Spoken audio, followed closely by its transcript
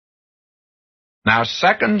Now,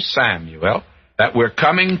 2 Samuel, that we're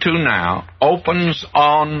coming to now, opens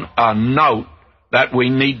on a note that we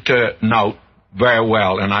need to note very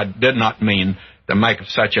well, and I did not mean to make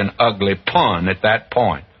such an ugly pun at that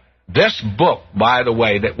point. This book, by the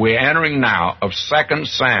way, that we're entering now of 2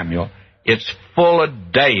 Samuel, it's full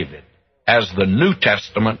of David, as the New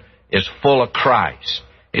Testament is full of Christ.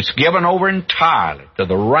 It's given over entirely to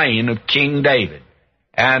the reign of King David.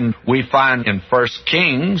 And we find in 1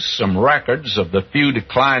 Kings some records of the few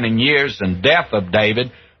declining years and death of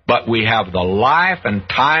David, but we have the life and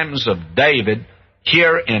times of David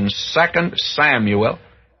here in 2 Samuel,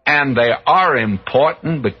 and they are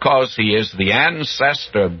important because he is the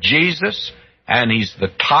ancestor of Jesus, and he's the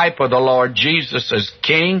type of the Lord Jesus as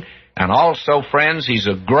king, and also, friends, he's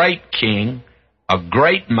a great king, a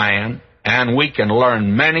great man, and we can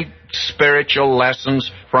learn many spiritual lessons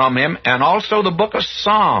from him. And also the book of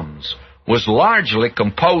Psalms was largely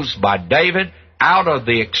composed by David out of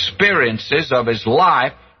the experiences of his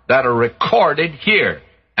life that are recorded here.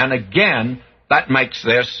 And again, that makes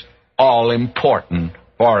this all important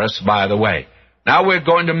for us, by the way. Now we're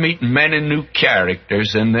going to meet many new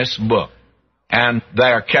characters in this book. And they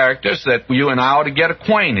are characters that you and I ought to get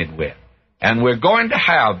acquainted with. And we're going to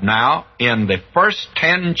have now, in the first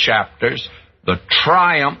 10 chapters, the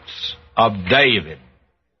triumphs of David.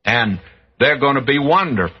 And they're going to be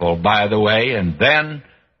wonderful, by the way. And then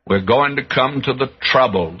we're going to come to the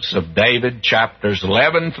troubles of David, chapters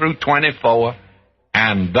 11 through 24.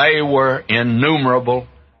 And they were innumerable,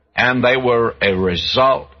 and they were a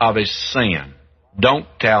result of his sin. Don't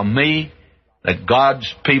tell me that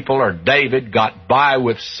God's people or David got by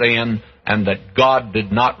with sin and that God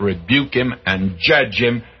did not rebuke him and judge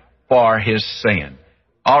him for his sin.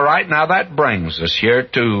 All right, now that brings us here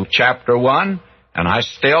to chapter 1, and I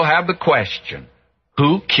still have the question,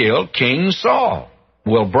 who killed King Saul?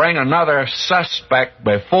 We'll bring another suspect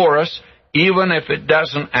before us, even if it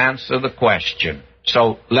doesn't answer the question.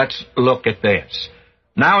 So let's look at this.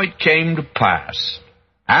 Now it came to pass,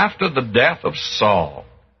 after the death of Saul,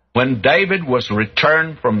 when David was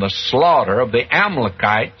returned from the slaughter of the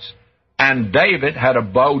Amalekites, and David had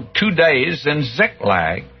abode 2 days in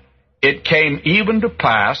Ziklag, it came even to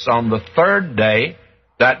pass on the 3rd day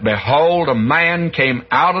that, behold, a man came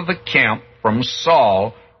out of the camp from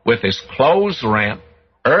Saul with his clothes rent,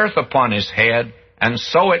 earth upon his head, and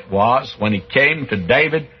so it was, when he came to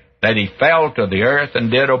David, that he fell to the earth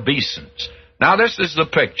and did obeisance. Now this is the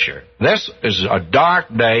picture. This is a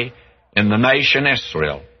dark day in the nation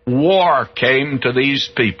Israel. War came to these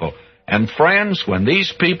people. And friends, when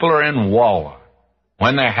these people are in war,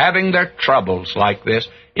 when they're having their troubles like this,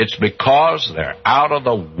 it's because they're out of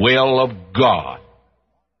the will of God.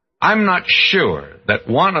 I'm not sure that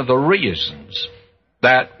one of the reasons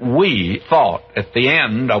that we thought at the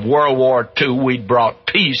end of World War II we'd brought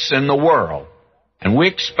peace in the world, and we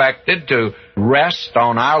expected to rest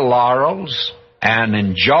on our laurels and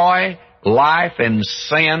enjoy life in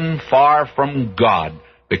sin far from God,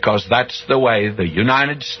 because that's the way the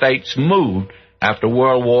United States moved after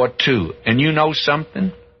World War II. And you know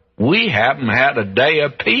something? We haven't had a day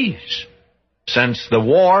of peace since the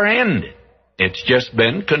war ended. It's just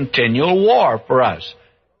been continual war for us.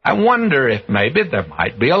 I wonder if maybe there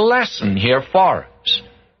might be a lesson here for us,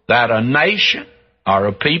 that a nation or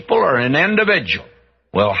a people or an individual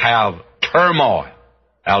will have turmoil.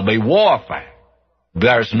 There'll be warfare.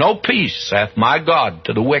 There's no peace, saith my God,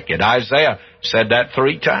 to the wicked. Isaiah said that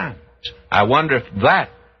 3 times. I wonder if that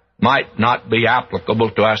might not be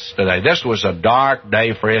applicable to us today. This was a dark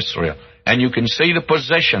day for Israel, and you can see the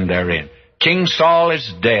position they're in. King Saul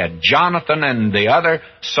is dead. Jonathan and the other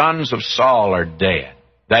sons of Saul are dead.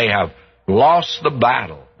 They have lost the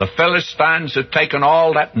battle. The Philistines have taken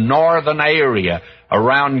all that northern area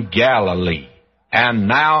around Galilee. And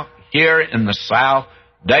now, here in the south,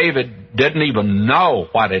 David didn't even know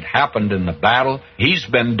what had happened in the battle. He's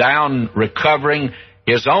been down recovering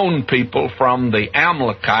his own people from the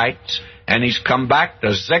Amalekites, and he's come back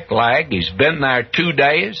to Ziklag. He's been there 2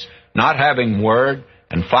 days, not having word.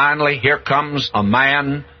 And finally, here comes a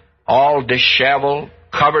man all disheveled,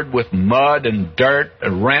 covered with mud and dirt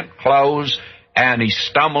and rent clothes, and he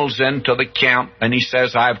stumbles into the camp, and he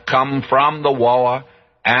says, I've come from the war,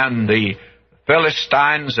 and the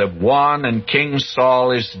Philistines have won, and King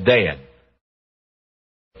Saul is dead.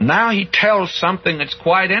 Now he tells something that's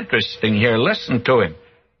quite interesting here. Listen to him.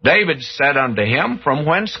 David said unto him, From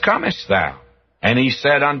whence comest thou? And he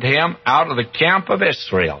said unto him, Out of the camp of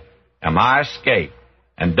Israel am I escaped.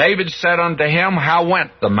 And David said unto him, How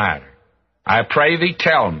went the matter? I pray thee,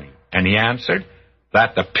 tell me. And he answered,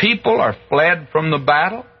 That the people are fled from the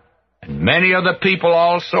battle, And many of the people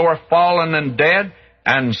also are fallen and dead,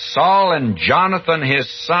 and Saul and Jonathan his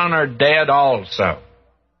son are dead also.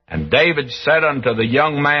 And David said unto the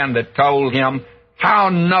young man that told him, How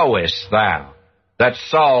knowest thou that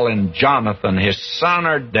Saul and Jonathan his son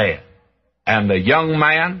are dead? And the young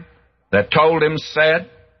man that told him said,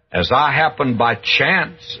 As I happened by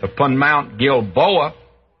chance upon Mount Gilboa,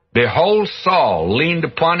 behold, Saul leaned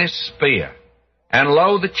upon his spear, and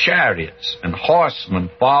lo, the chariots and horsemen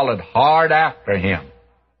followed hard after him.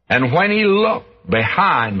 And when he looked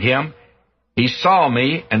behind him, he saw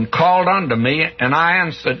me and called unto me, and I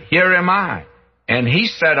answered, Here am I. And he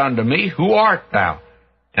said unto me, Who art thou?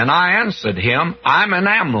 And I answered him, I'm an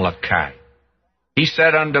Amalekite. He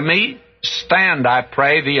said unto me, Stand, I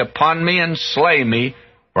pray thee, upon me, and slay me,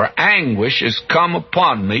 for anguish is come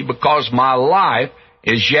upon me, because my life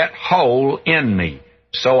is yet whole in me.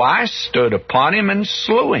 So I stood upon him and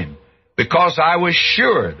slew him, because I was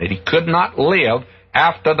sure that he could not live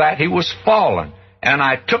after that he was fallen. And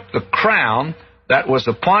I took the crown that was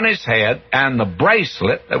upon his head, and the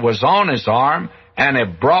bracelet that was on his arm, and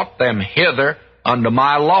have brought them hither unto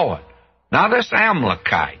my Lord. Now this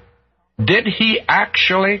Amalekite, did he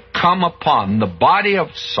actually come upon the body of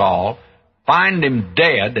Saul, find him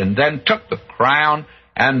dead, and then took the crown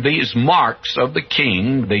and these marks of the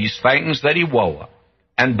king, these things that he wore,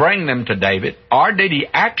 and bring them to David? Or did he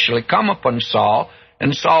actually come upon Saul,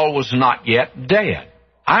 and Saul was not yet dead?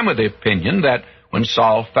 I'm of the opinion that when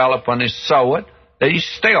Saul fell upon his sword, that he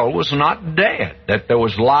still was not dead, that there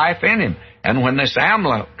was life in him. And when this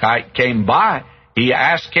Amalekite came by, he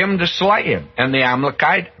asked him to slay him, and the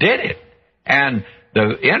Amalekite did it. And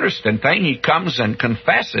the interesting thing, he comes and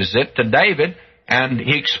confesses it to David, and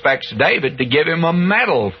he expects David to give him a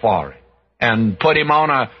medal for it and put him on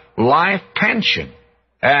a life pension.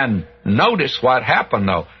 And notice what happened,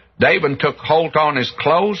 though. David took hold on his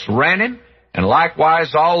clothes, rent him, and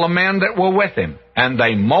likewise all the men that were with him. And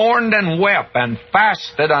they mourned and wept and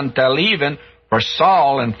fasted until even for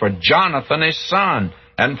Saul and for Jonathan his son,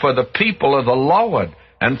 and for the people of the Lord,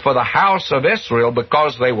 and for the house of Israel,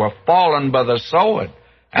 because they were fallen by the sword.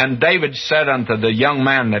 And David said unto the young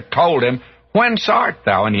man that told him, Whence art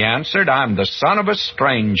thou? And he answered, I am the son of a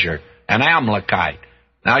stranger, an Amalekite.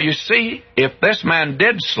 Now you see, if this man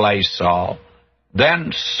did slay Saul,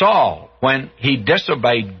 then Saul, when he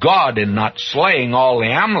disobeyed God in not slaying all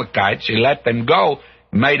the Amalekites, he let them go,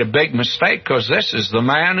 made a big mistake, because this is the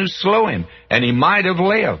man who slew him, and he might have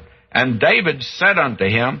lived. And David said unto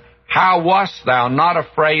him, How wast thou not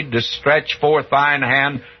afraid to stretch forth thine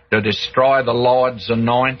hand to destroy the Lord's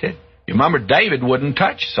anointed? You remember, David wouldn't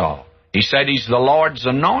touch Saul. He said he's the Lord's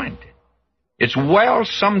anointed. It's well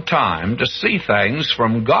sometime to see things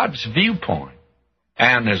from God's viewpoint.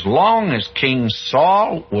 And as long as King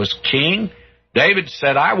Saul was king, David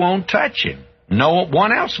said, I won't touch him. No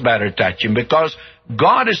one else better touch him, because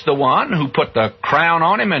God is the one who put the crown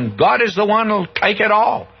on him, and God is the one who'll take it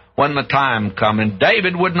all when the time comes. And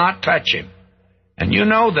David would not touch him. And you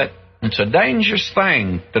know that it's a dangerous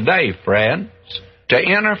thing today, friends, to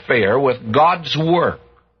interfere with God's work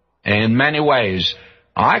in many ways.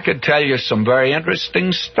 I could tell you some very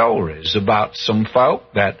interesting stories about some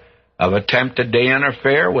folk that have attempted to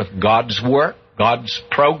interfere with God's work, God's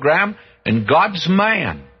program, and God's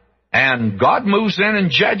man. And God moves in and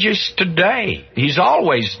judges today. He's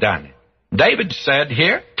always done it. David said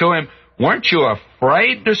here to him, Weren't you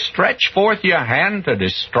afraid to stretch forth your hand to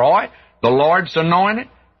destroy the Lord's anointed?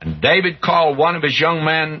 And David called one of his young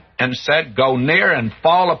men and said, Go near and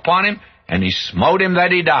fall upon him. And he smote him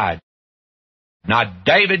that he died. Now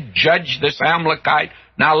David judged this Amalekite.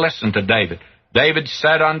 Now listen to David. David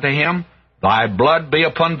said unto him, Thy blood be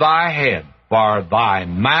upon thy head, for thy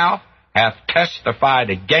mouth hath testified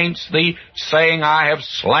against thee, saying, I have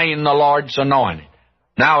slain the Lord's anointed.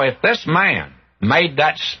 Now if this man made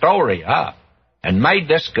that story up and made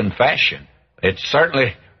this confession, it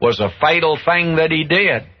certainly was a fatal thing that he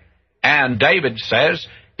did. And David says,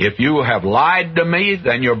 If you have lied to me,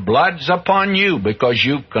 then your blood's upon you, because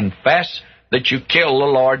you confess that you killed the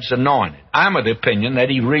Lord's anointed. I'm of the opinion that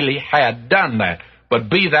he really had done that. But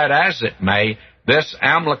be that as it may, this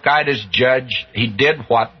Amalekite is judged. He did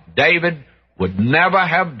what David would never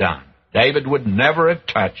have done. David would never have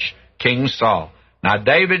touched King Saul. Now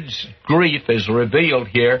David's grief is revealed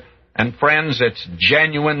here, and friends, it's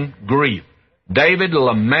genuine grief. David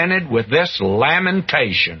lamented with this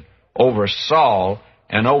lamentation over Saul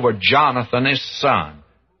and over Jonathan his son.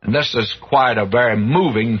 And this is quite a very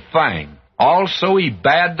moving thing. Also he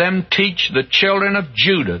bade them teach the children of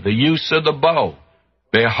Judah the use of the bow.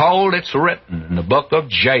 Behold, it's written in the book of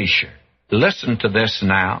Jasher. Listen to this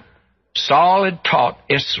now. Saul had taught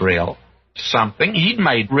Israel something. He'd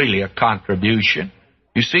made really a contribution.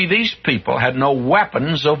 You see, these people had no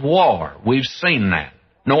weapons of war. We've seen that.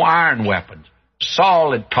 No iron weapons.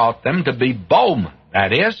 Saul had taught them to be bowmen.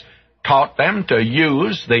 That is, taught them to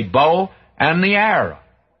use the bow and the arrow.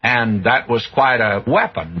 And that was quite a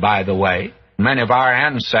weapon, by the way. Many of our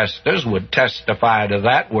ancestors would testify to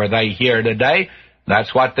that were they here today.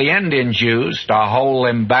 That's what the Indians used to hold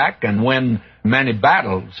them back and win many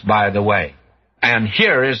battles, by the way. And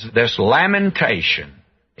here is this lamentation.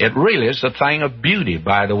 It really is a thing of beauty,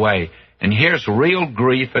 by the way. And here's real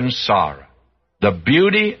grief and sorrow. The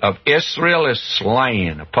beauty of Israel is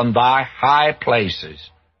slain upon thy high places.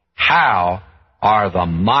 How are the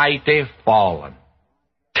mighty fallen?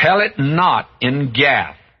 Tell it not in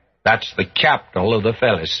Gath. That's the capital of the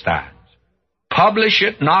Philistines. Publish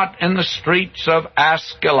it not in the streets of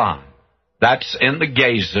Askelon. That's in the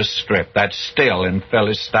Gaza Strip. That's still in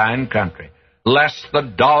Philistine country. Lest the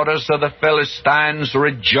daughters of the Philistines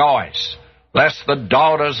rejoice, lest the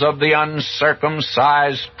daughters of the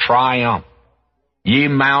uncircumcised triumph. Ye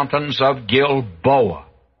mountains of Gilboa,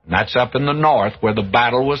 and that's up in the north where the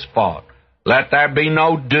battle was fought. Let there be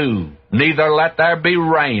no dew, neither let there be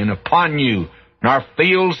rain upon you, nor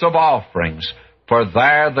fields of offerings, for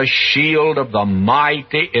there the shield of the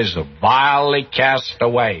mighty is vilely cast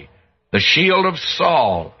away. The shield of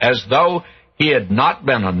Saul, as though he had not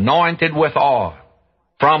been anointed with oil.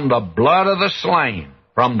 From the blood of the slain,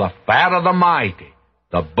 from the fat of the mighty,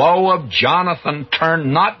 the bow of Jonathan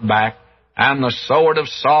turned not back, and the sword of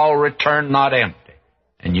Saul returned not empty.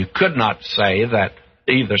 And you could not say that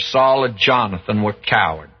either Saul or Jonathan were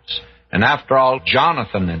cowards. And after all,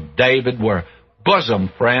 Jonathan and David were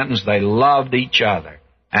bosom friends. They loved each other.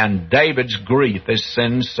 And David's grief is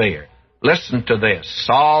sincere. Listen to this.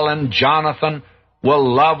 Saul and Jonathan were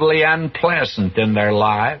lovely and pleasant in their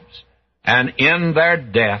lives, and in their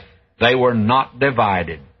death they were not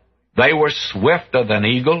divided. They were swifter than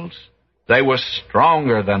eagles. They were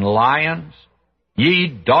stronger than lions. Ye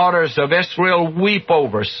daughters of Israel, weep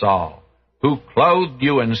over Saul, who clothed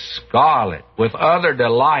you in scarlet with other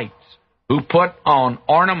delights, who put on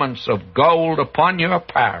ornaments of gold upon your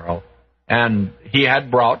apparel, and he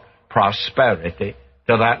had brought prosperity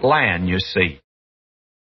to that land, you see.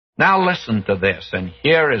 Now listen to this, and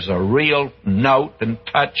here is a real note and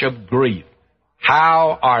touch of grief.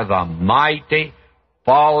 How are the mighty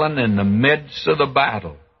fallen in the midst of the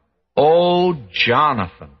battle? O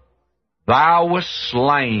Jonathan, thou wast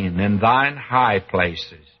slain in thine high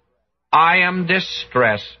places. I am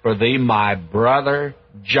distressed for thee, my brother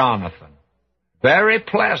Jonathan. Very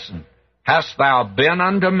pleasant hast thou been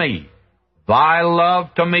unto me. Thy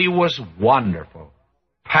love to me was wonderful,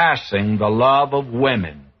 passing the love of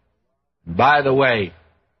women. By the way,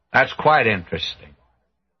 that's quite interesting.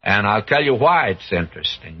 And I'll tell you why it's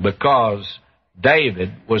interesting. Because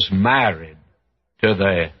David was married to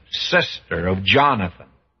the sister of Jonathan.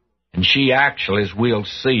 And she actually, as we'll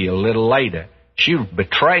see a little later, she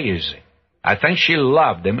betrays him. I think she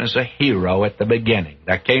loved him as a hero at the beginning.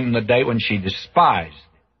 There came the day when she despised him.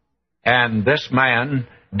 And this man,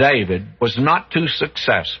 David, was not too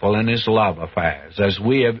successful in his love affairs. As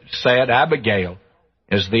we have said, Abigail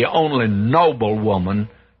is the only noble woman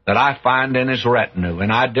that I find in his retinue.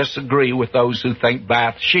 And I disagree with those who think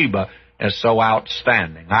Bathsheba is so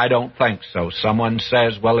outstanding. I don't think so. Someone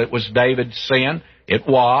says, well, it was David's sin. It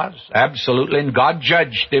was, absolutely, and God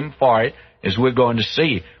judged him for it, as we're going to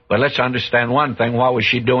see. But let's understand one thing. What was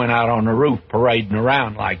she doing out on the roof parading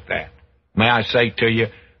around like that? May I say to you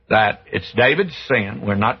that it's David's sin.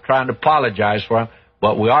 We're not trying to apologize for him,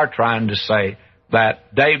 but we are trying to say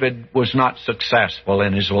that David was not successful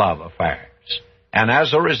in his love affairs. And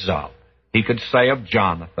as a result, he could say of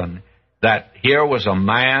Jonathan that here was a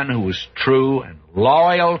man who was true and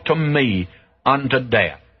loyal to me unto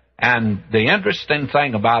death. And the interesting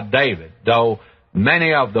thing about David, though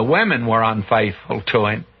many of the women were unfaithful to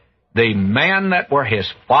him, the men that were his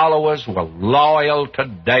followers were loyal to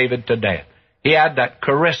David to death. He had that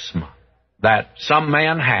charisma that some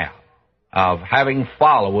men have of having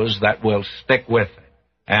followers that will stick with him.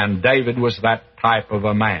 And David was that type of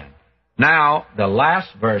a man. Now, the last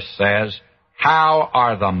verse says, how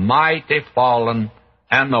are the mighty fallen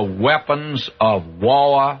and the weapons of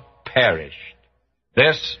war perished?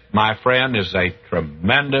 This, my friend, is a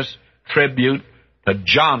tremendous tribute to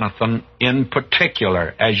Jonathan in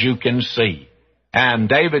particular, as you can see. And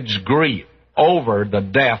David's grief over the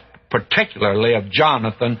death, particularly of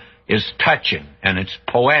Jonathan, is touching, and it's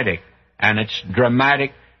poetic, and it's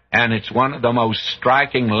dramatic, and it's one of the most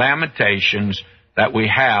striking lamentations that we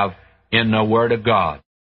have in the Word of God.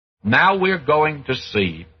 Now we're going to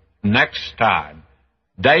see next time,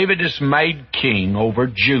 David is made king over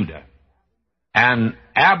Judah. And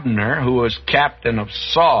Abner, who was captain of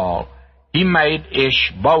Saul, he made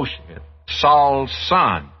Ishbosheth, Saul's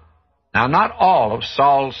son. Now, not all of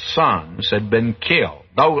Saul's sons had been killed,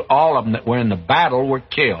 though all of them that were in the battle were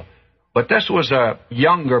killed. But this was a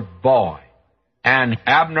younger boy, and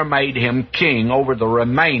Abner made him king over the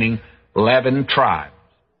remaining 11 tribes.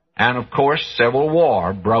 And, of course, civil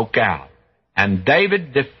war broke out. And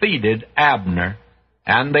David defeated Abner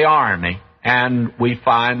and the army, and we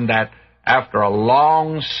find that after a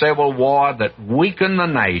long civil war that weakened the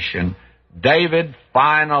nation, David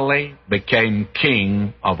finally became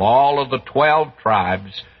king of all of the 12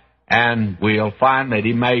 tribes, and we'll find that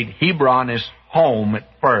he made Hebron his home at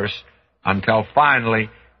first until finally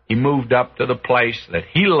he moved up to the place that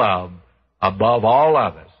he loved above all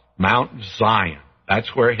others, Mount Zion.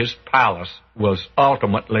 That's where his palace was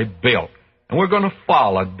ultimately built. And we're going to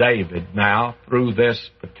follow David now through this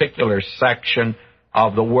particular section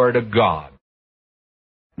of the Word of God.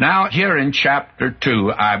 Now, here in chapter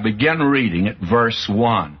 2, I begin reading at verse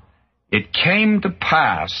 1. It came to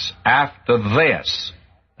pass after this,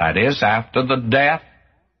 that is, after the death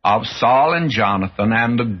of Saul and Jonathan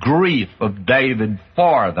and the grief of David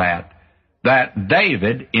for that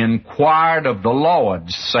David inquired of the Lord,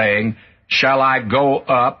 saying, Shall I go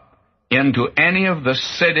up into any of the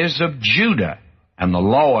cities of Judah? And the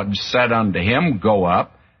Lord said unto him, Go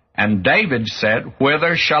up. And David said,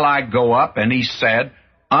 Whither shall I go up? And he said,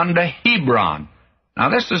 Unto Hebron. Now,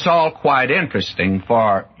 this is all quite interesting,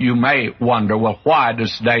 for you may wonder, well, why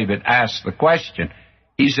does David ask the question?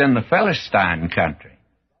 He's in the Philistine country.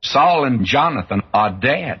 Saul and Jonathan are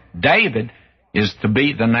dead. David is to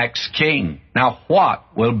be the next king. Now,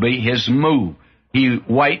 what will be his move? He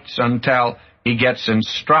waits until he gets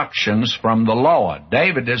instructions from the Lord.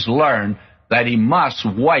 David has learned that he must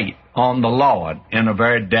wait on the Lord in a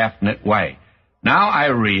very definite way. Now I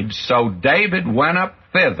read, So David went up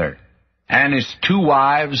thither, and his 2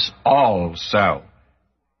 wives also,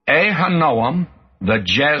 Ahinoam the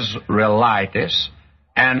Jezreelitess,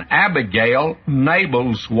 and Abigail,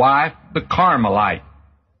 Nabal's wife, the Carmelite.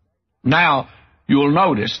 Now, you'll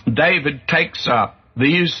notice David takes up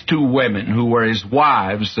these 2 women who were his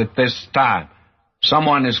wives at this time.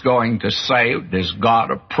 Someone is going to say, does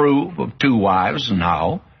God approve of 2 wives?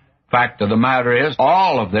 No. Fact of the matter is,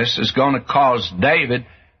 all of this is going to cause David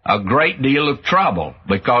a great deal of trouble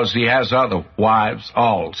because he has other wives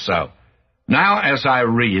also. Now, as I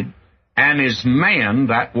read, and his men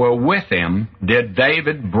that were with him did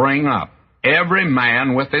David bring up, every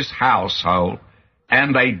man with his household,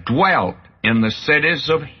 and they dwelt in the cities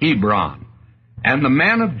of Hebron. And the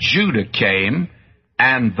men of Judah came,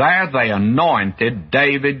 and there they anointed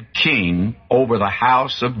David king over the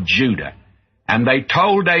house of Judah. And they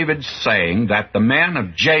told David, saying that the men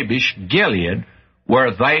of Jabesh Gilead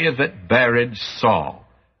were they that buried Saul.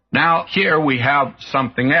 Now, here we have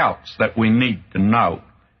something else that we need to know,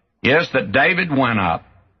 is that David went up,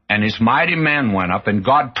 and his mighty men went up, and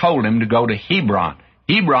God told him to go to Hebron.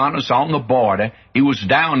 Hebron is on the border. He was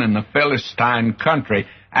down in the Philistine country,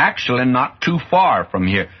 actually not too far from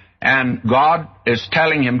here. And God is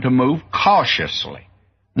telling him to move cautiously,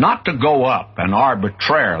 not to go up and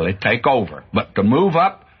arbitrarily take over, but to move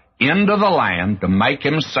up into the land to make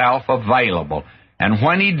himself available. And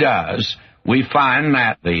when he does, we find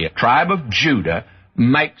that the tribe of Judah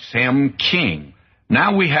makes him king.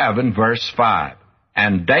 Now we have in verse 5,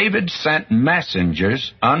 And David sent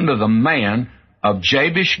messengers unto the men of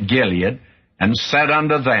Jabesh Gilead, and said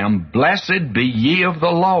unto them, Blessed be ye of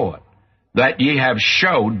the Lord, that ye have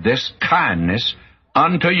showed this kindness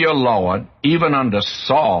unto your Lord, even unto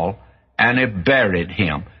Saul, and have buried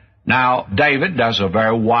him. Now, David does a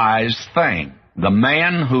very wise thing. The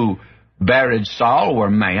men who buried Saul were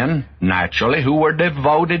men, naturally, who were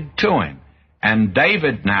devoted to him. And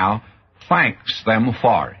David now thanks them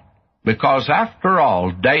for it. Because, after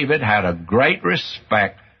all, David had a great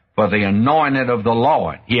respect for the anointed of the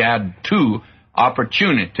Lord. He had 2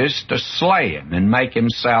 opportunities to slay him and make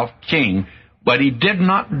himself king, but he did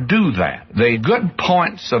not do that. The good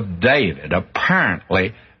points of David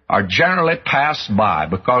apparently are generally passed by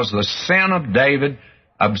because the sin of David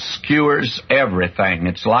obscures everything.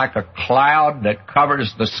 It's like a cloud that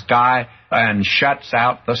covers the sky and shuts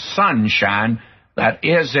out the sunshine that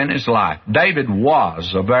is in his life. David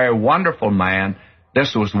was a very wonderful man.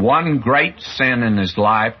 This was one great sin in his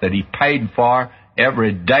life that he paid for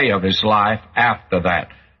every day of his life after that.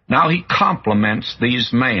 Now he compliments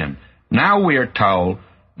these men. Now we are told,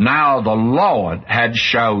 now the Lord had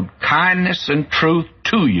showed kindness and truth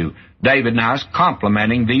to you. David now is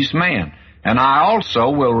complimenting these men. and I also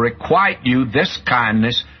will requite you this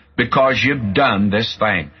kindness, because you've done this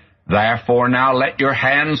thing. Therefore now let your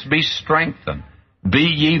hands be strengthened. Be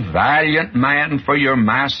ye valiant man, for your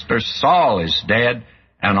master Saul is dead,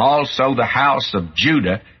 and also the house of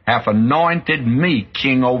Judah hath anointed me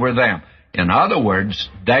king over them. In other words,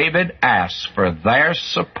 David asked for their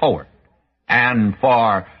support and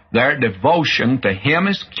for their devotion to him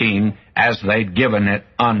as king as they'd given it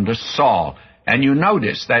unto Saul. And you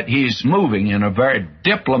notice that he's moving in a very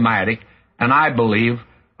diplomatic and, I believe,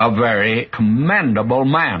 a very commendable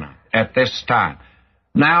manner at this time.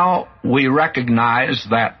 Now we recognize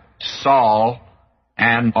that Saul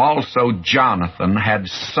and also Jonathan had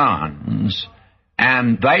sons,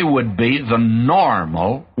 and they would be the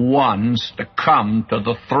normal ones to come to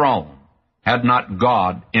the throne had not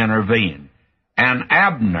God intervened. And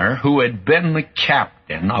Abner, who had been the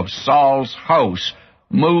captain of Saul's host,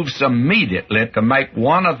 moves immediately to make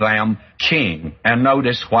one of them king. And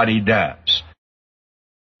notice what he does.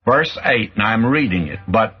 Verse 8, and I'm reading it.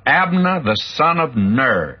 But Abner the son of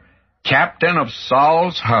Ner, captain of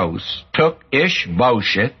Saul's host, took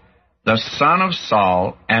Ishbosheth, the son of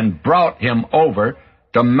Saul, and brought him over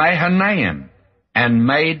to Mahanaim, and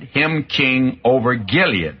made him king over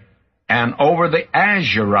Gilead, and over the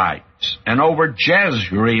Asherites, and over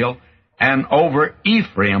Jezreel, and over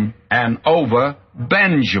Ephraim, and over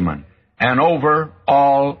Benjamin, and over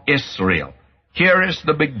all Israel. Here is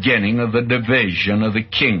the beginning of the division of the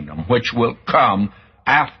kingdom, which will come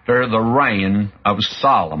after the reign of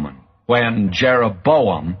Solomon, when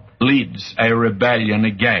Jeroboam leads a rebellion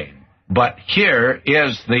again. But here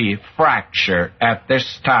is the fracture at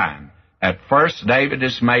this time. At first, David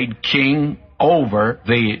is made king over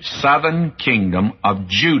the southern kingdom of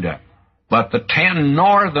Judah. But the 10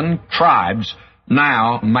 northern tribes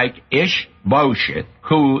now make Ishbosheth,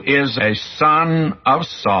 who is a son of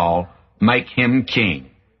Saul, make him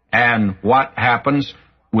king. And what happens?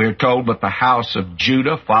 We're told that the house of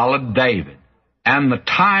Judah followed David. And the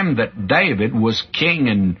time that David was king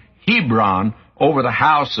in Hebron over the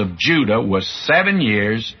house of Judah was 7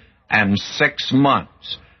 years and 6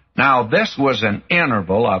 months. Now, this was an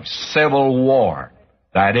interval of civil war.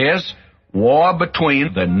 That is, war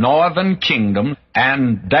between the northern kingdom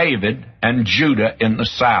and David and Judah in the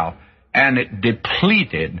south. And it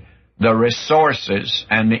depleted the resources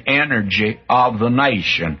and the energy of the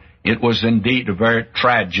nation. It was indeed a very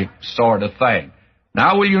tragic sort of thing.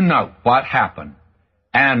 Now will you note what happened?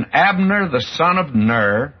 And Abner the son of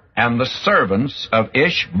Ner and the servants of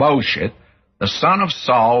Ishbosheth, the son of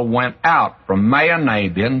Saul, went out from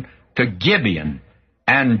Mahanaim to Gibeon.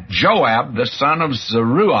 And Joab the son of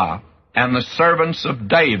Zeruiah and the servants of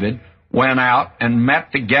David went out and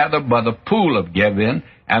met together by the pool of Gibeon,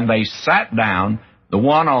 and they sat down, the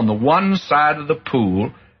one on the one side of the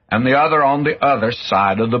pool and the other on the other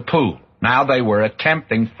side of the pool. Now they were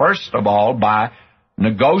attempting, first of all, by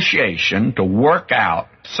negotiation to work out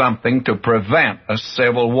something to prevent a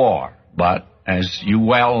civil war. But as you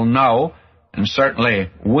well know, and certainly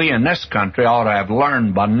we in this country ought to have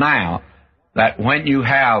learned by now, that when you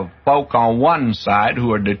have folk on one side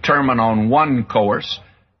who are determined on one course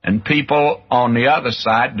and people on the other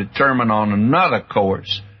side determined on another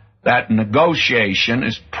course, that negotiation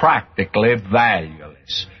is practically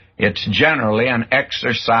valueless. It's generally an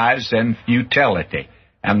exercise in futility,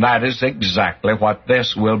 and that is exactly what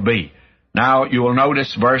this will be. Now, you will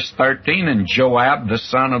notice verse 13, and Joab the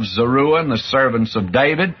son of Zeruiah and the servants of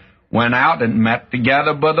David went out and met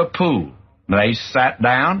together by the pool. They sat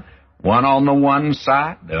down, one on the one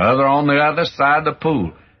side, the other on the other side of the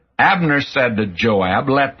pool. Abner said to Joab,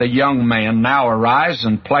 "Let the young men now arise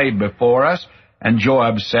and play before us." And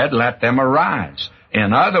Joab said, "Let them arise."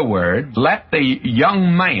 In other words, let the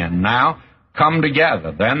young men now come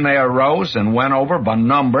together. Then they arose and went over by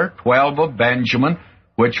number 12 of Benjamin,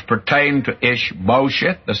 which pertained to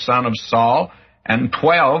Ishbosheth, the son of Saul, and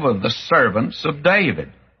 12 of the servants of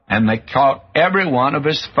David. And they caught every one of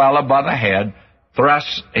his fellow by the head,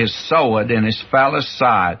 thrust his sword in his fellow's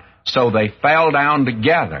side, so they fell down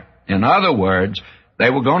together. In other words, they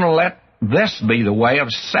were going to let this be the way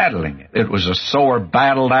of settling it. It was a sore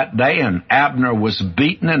battle that day, and Abner was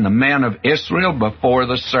beaten and the men of Israel before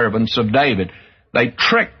the servants of David. They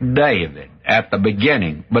tricked David at the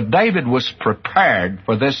beginning, but David was prepared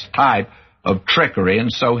for this type of trickery,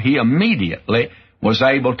 and so he immediately was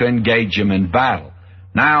able to engage him in battle.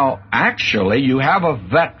 Now, actually, you have a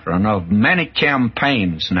veteran of many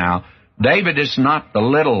campaigns now. David is not the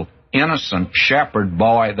little innocent shepherd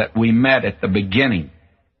boy that we met at the beginning.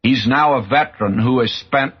 He's now a veteran who has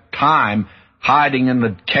spent time hiding in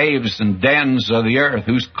the caves and dens of the earth,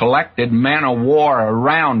 who's collected men of war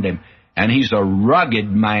around him. and he's a rugged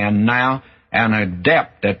man now and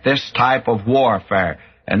adept at this type of warfare.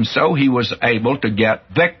 And so he was able to get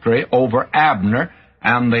victory over Abner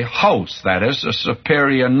and the host, that is, a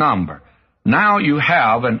superior number. Now you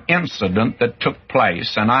have an incident that took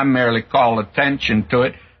place, and I merely call attention to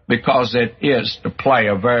it because it is to play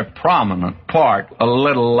a very prominent part a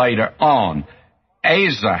little later on.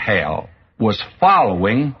 Asahel was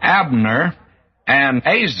following Abner, and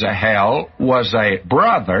Asahel was a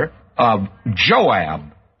brother of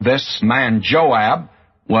Joab. This man Joab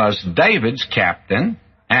was David's captain,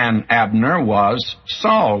 and Abner was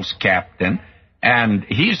Saul's captain, and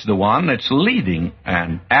he's the one that's leading.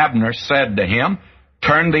 And Abner said to him,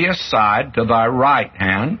 "Turn thee aside to thy right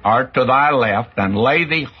hand or to thy left, and lay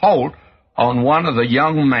thee hold on one of the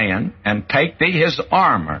young men, and take thee his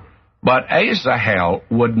armor." But Asahel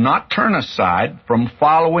would not turn aside from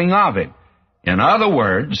following of him. In other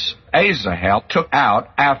words, Asahel took out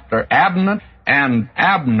after Abner, and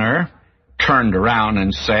Abner turned around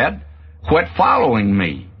and said, "Quit following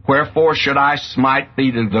me. Wherefore should I smite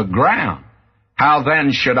thee to the ground? How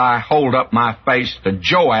then should I hold up my face to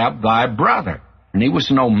Joab thy brother?" And he was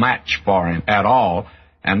no match for him at all.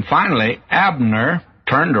 And finally, Abner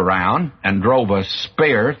turned around and drove a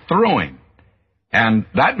spear through him. And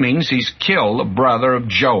that means he's killed the brother of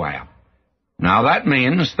Joab. Now that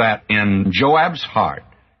means that in Joab's heart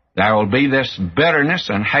there will be this bitterness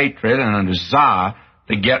and hatred and a desire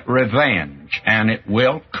to get revenge, and it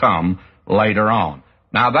will come later on.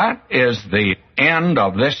 Now that is the end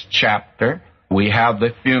of this chapter. We have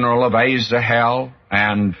the funeral of Asahel,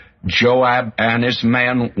 and Joab and his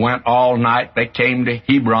men went all night. They came to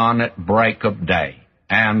Hebron at break of day,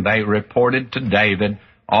 and they reported to David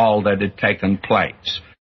all that had taken place.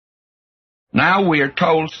 Now we are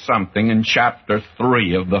told something in chapter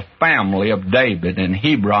 3 of the family of David in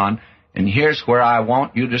Hebron, and here's where I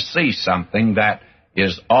want you to see something that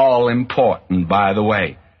is all important, by the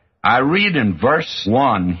way. I read in verse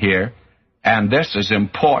 1 here, and this is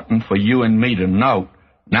important for you and me to note.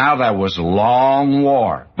 Now there was a long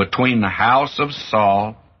war between the house of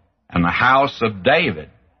Saul and the house of David,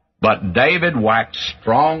 but David waxed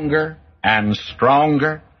stronger and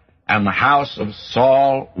stronger, and the house of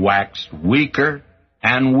Saul waxed weaker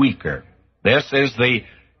and weaker. This is the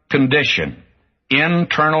condition: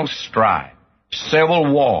 internal strife,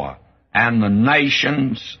 civil war, and the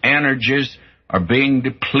nation's energies are being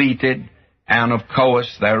depleted, and of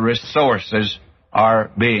course their resources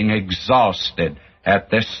are being exhausted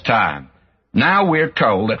at this time. Now we're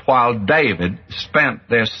told that while David spent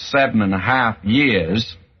this 7.5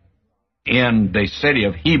 years in the city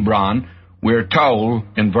of Hebron, we're told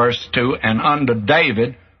in verse 2, "And unto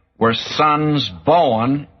David were sons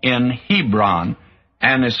born in Hebron,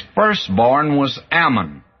 and his firstborn was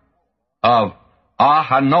Ammon of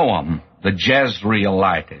Ahinoam the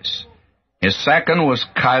Jezreelitess. His second was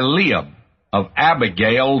Chileab of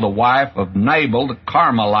Abigail, the wife of Nabal the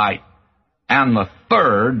Carmelite, and the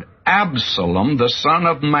third Absalom, the son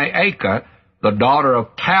of Maacah, the daughter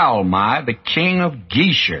of Talmai, the king of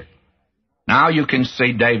Geshur." Now you can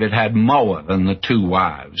see David had more than the 2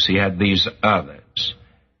 wives. He had these others.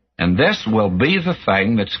 And this will be the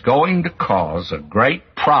thing that's going to cause a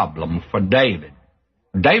great problem for David.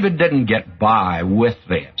 David didn't get by with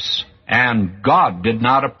this, and God did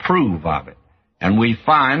not approve of it. And we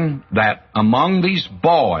find that among these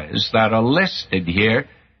boys that are listed here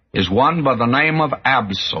is one by the name of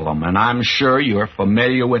Absalom, and I'm sure you're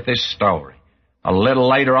familiar with his story. A little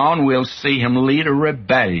later on, we'll see him lead a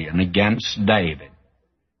rebellion against David.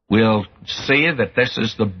 We'll see that this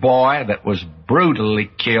is the boy that was brutally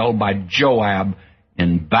killed by Joab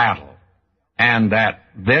in battle, and that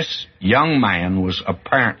this young man was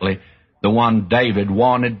apparently the one David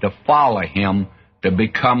wanted to follow him to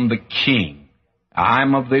become the king.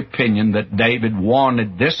 I'm of the opinion that David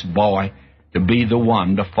wanted this boy to be the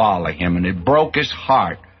one to follow him, and it broke his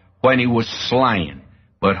heart when he was slain.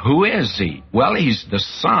 But who is he? Well, he's the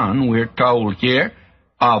son, we're told here,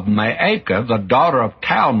 of Maacah, the daughter of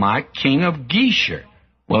Talmai, king of Geshur.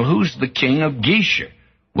 Well, who's the king of Geshur?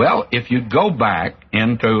 Well, if you go back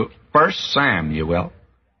into 1 Samuel,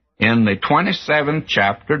 in the 27th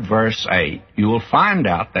chapter, verse 8, you will find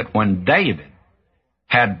out that when David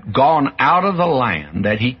had gone out of the land,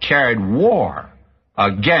 that he carried war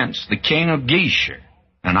against the king of Geshur.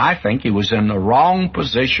 And I think he was in the wrong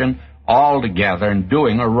position altogether and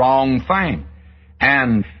doing a wrong thing.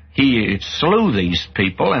 And he slew these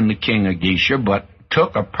people and the king of Geshur, but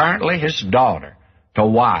took apparently his daughter to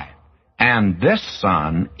wife. And this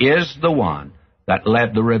son is the one that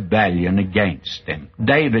led the rebellion against him.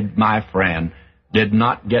 David, my friend, did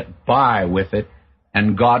not get by with it,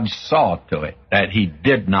 and God saw to it that he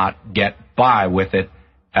did not get by with it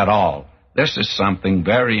at all. This is something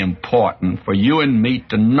very important for you and me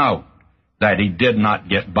to know, that he did not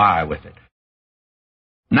get by with it.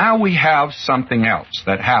 Now we have something else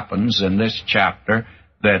that happens in this chapter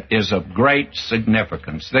that is of great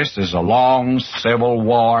significance. This is a long civil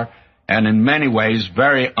war, and in many ways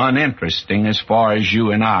very uninteresting as far as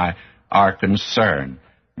you and I are concerned.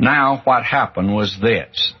 Now what happened was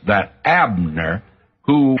this, that Abner,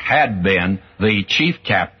 who had been the chief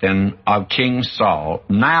captain of King Saul,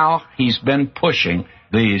 now he's been pushing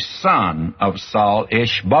the son of Saul,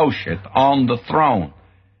 Ishbosheth, on the throne.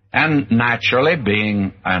 And naturally,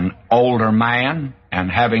 being an older man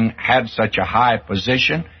and having had such a high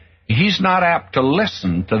position, he's not apt to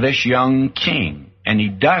listen to this young king, and he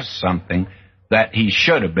does something that he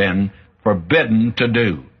should have been forbidden to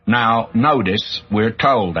do. Now, notice, we're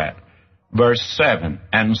told that. Verse 7,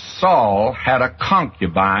 and Saul had a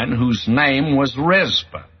concubine whose name was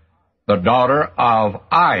Rizpah, the daughter of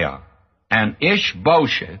Aiah. And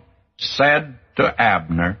Ishbosheth said to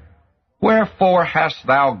Abner, wherefore hast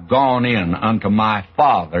thou gone in unto my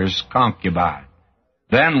father's concubine?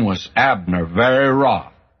 Then was Abner very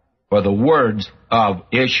wroth for the words of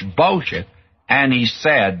Ishbosheth, and he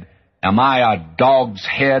said, am I a dog's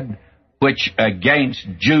head, which against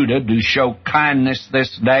Judah do show kindness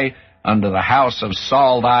this day unto the house of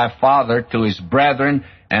Saul thy father to his brethren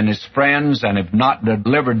and his friends, and have not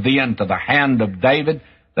delivered thee into the hand of David,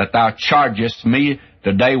 that thou chargest me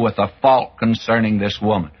today with a fault concerning this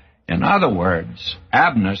woman? In other words,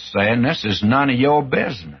 Abner's saying, this is none of your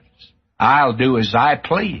business. I'll do as I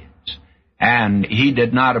please. And he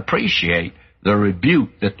did not appreciate the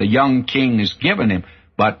rebuke that the young king has given him.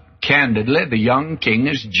 But candidly, the young king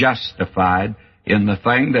is justified in the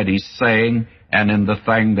thing that he's saying and in the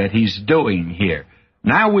thing that he's doing here.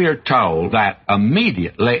 Now we are told that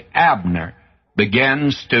immediately Abner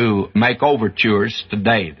begins to make overtures to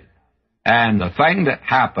David. And the thing that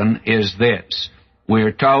happened is this.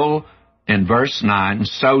 We're told in verse 9,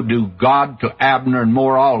 so do God to Abner and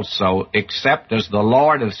more also, except as the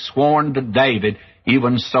Lord hath sworn to David,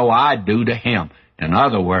 even so I do to him. In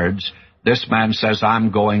other words, this man says,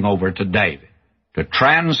 I'm going over to David to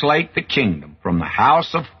translate the kingdom from the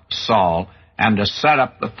house of Saul and to set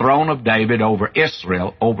up the throne of David over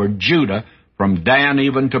Israel, over Judah, from Dan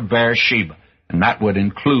even to Beersheba. And that would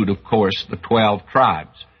include, of course, the 12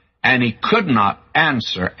 tribes. And he could not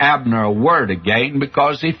answer Abner a word again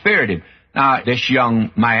because he feared him. Now, this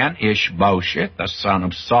young man, Ishbosheth, the son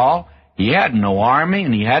of Saul, he had no army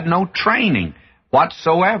and he had no training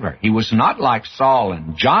whatsoever. He was not like Saul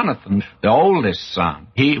and Jonathan, the oldest son.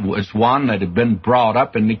 He was one that had been brought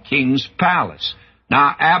up in the king's palace.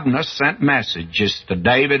 Now, Abner sent messages to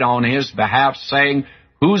David on his behalf saying,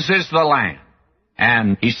 whose is the land?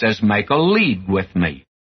 And he says, make a league with me.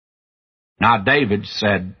 Now, David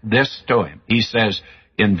said this to him. He says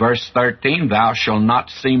in verse 13, thou shalt not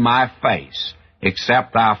see my face,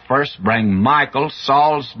 except thou first bring Michal,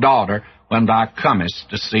 Saul's daughter, when thou comest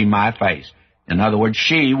to see my face. In other words,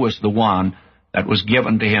 she was the one that was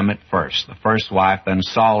given to him at first, the first wife. Then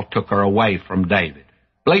Saul took her away from David.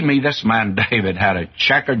 Believe me, this man David had a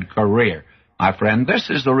checkered career. My friend, this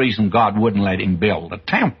is the reason God wouldn't let him build a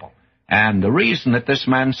temple. And the reason that this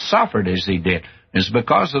man suffered as he did is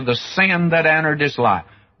because of the sin that entered his life.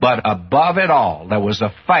 But above it all, there was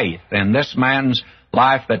a faith in this man's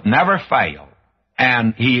life that never failed.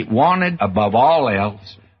 And he wanted, above all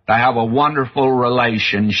else, to have a wonderful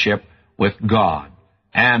relationship with God.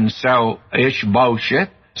 And so Ishbosheth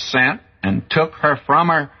sent and took her from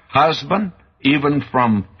her husband, even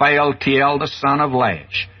from Phaltiel, the son of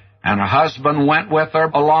Laish. And her husband went with her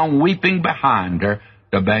along, weeping behind her,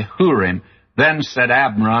 to Bahurim. Then said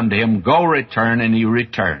Abner unto him, go return, and he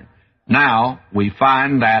returned. Now we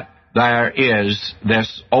find that there is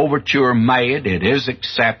this overture made, it is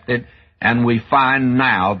accepted, and we find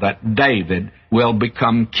now that David will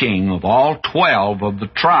become king of all 12 of the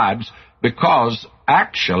tribes because,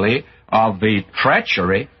 actually, of the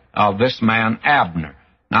treachery of this man Abner.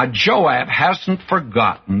 Now, Joab hasn't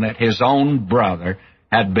forgotten that his own brother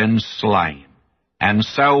had been slain. And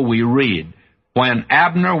so we read, when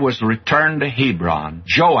Abner was returned to Hebron,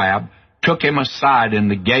 Joab took him aside in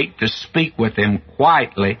the gate to speak with him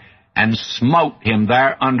quietly, and smote him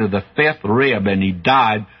there under the 5th rib, and he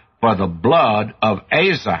died for the blood of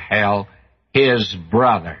Asahel, his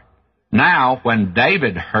brother. Now, when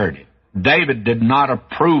David heard it, David did not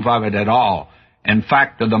approve of it at all. In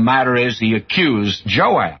fact, the matter is, he accused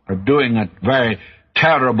Joab of doing a very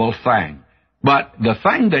terrible thing. But the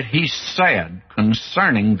thing that he said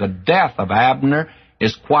concerning the death of Abner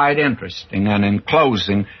is quite interesting. And in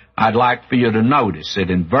closing, I'd like for you to notice it.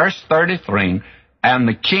 In verse 33, and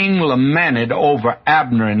the king lamented over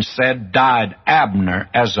Abner and said, died Abner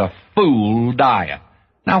as a fool dieth.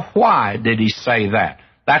 Now, why did he say that?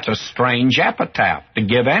 That's a strange epitaph to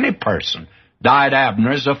give any person. Died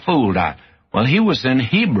Abner as a fool died. Well, he was in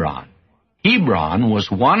Hebron. Hebron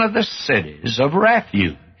was one of the cities of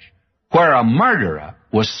refuge where a murderer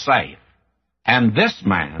was safe. And this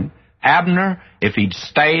man, Abner, if he'd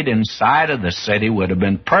stayed inside of the city, would have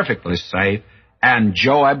been perfectly safe, and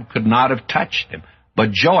Joab could not have touched him.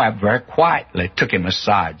 But Joab very quietly took him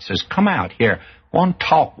aside, says, come out here. I want to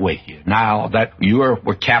talk with you. Now that you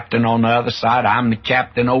were captain on the other side, I'm the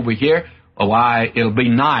captain over here, why, it'll be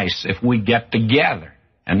nice if we get together.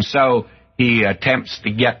 And so he attempts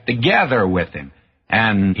to get together with him,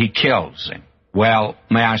 and he kills him. Well,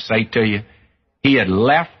 may I say to you, he had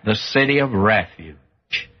left the city of refuge.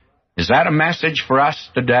 Is that a message for us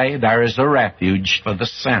today? There is a refuge for the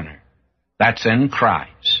sinner. That's in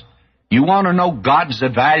Christ. You want to know God's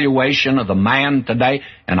evaluation of the man today?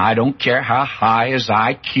 And I don't care how high his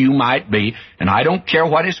IQ might be, and I don't care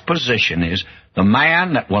what his position is. The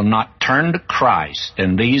man that will not turn to Christ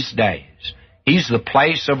in these days, he's the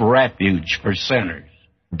place of refuge for sinners.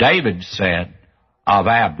 David said of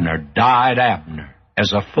Abner, died Abner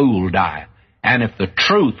as a fool dieth. And if the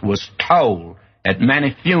truth was told at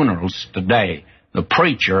many funerals today, the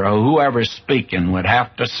preacher or whoever's speaking would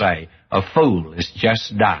have to say, a fool has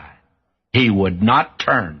just died. He would not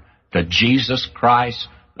turn to Jesus Christ,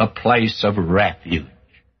 the place of refuge.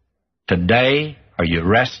 Today, are you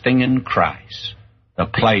resting in Christ, the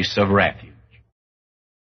place of refuge?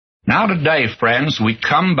 Now today, friends, we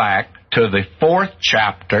come back to the 4th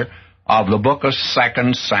chapter of the book of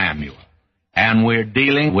 2 Samuel, and we're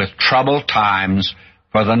dealing with troubled times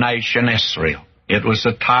for the nation Israel. It was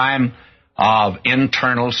a time of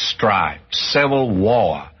internal strife, civil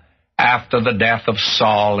war, after the death of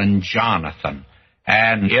Saul and Jonathan.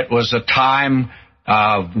 And it was a time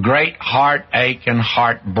of great heartache and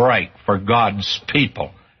heartbreak for God's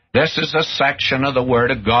people. This is a section of the Word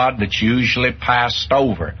of God that's usually passed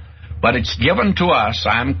over. But it's given to us,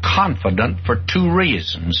 I'm confident, for 2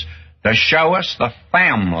 reasons. To show us the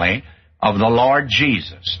family of the Lord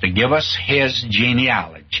Jesus, to give us His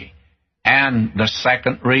genealogy. And the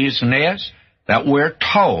second reason is that we're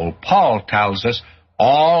told, Paul tells us,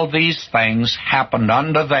 all these things happened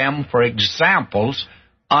unto them for examples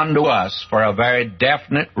unto us for a very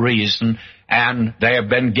definite reason, and they have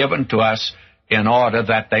been given to us in order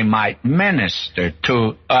that they might minister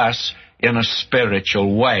to us in a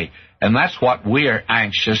spiritual way. And that's what we're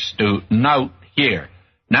anxious to note here.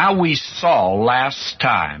 Now, we saw last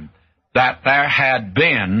time that there had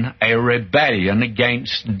been a rebellion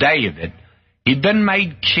against David. He'd been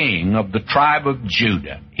made king of the tribe of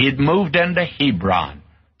Judah. He'd moved into Hebron,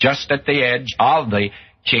 just at the edge of the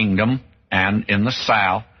kingdom and in the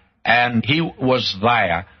south, and he was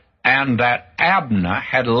there. And that Abner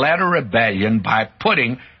had led a rebellion by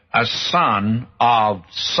putting a son of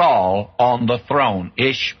Saul on the throne,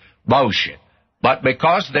 Ishbosheth. But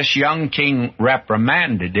because this young king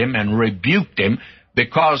reprimanded him and rebuked him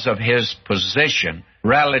because of his position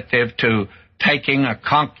relative to taking a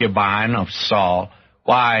concubine of Saul,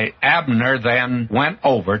 why, Abner then went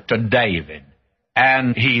over to David.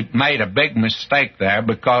 And he made a big mistake there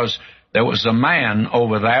because there was a man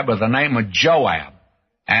over there by the name of Joab,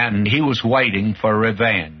 and he was waiting for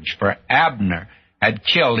revenge, for Abner had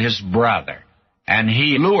killed his brother, and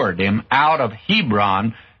he lured him out of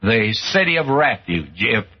Hebron, the city of refuge.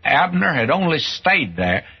 If Abner had only stayed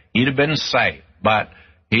there, he'd have been safe. But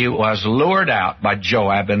he was lured out by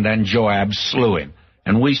Joab, and then Joab slew him.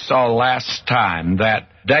 And we saw last time that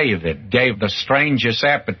David gave the strangest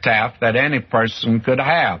epitaph that any person could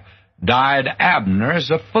have. Died Abner as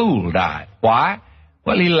a fool died. Why?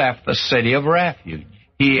 Well, he left the city of refuge.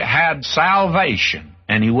 He had salvation,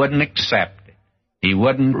 and he wouldn't accept it. He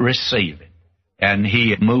wouldn't receive it. And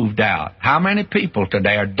he moved out. How many people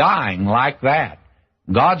today are dying like that?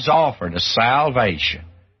 God's offered us salvation.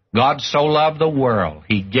 God so loved the world,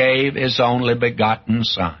 He gave His only begotten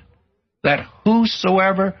Son, that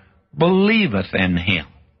whosoever believeth in Him.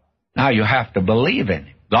 Now, you have to believe in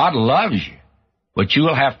Him. God loves you, but you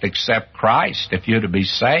will have to accept Christ if you're to be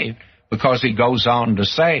saved, because He goes on to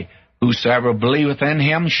say, whosoever believeth in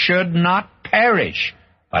Him should not perish,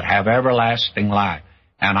 but have everlasting life.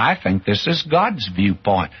 And I think this is God's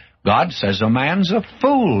viewpoint. God says a man's a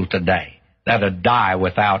fool today that'll die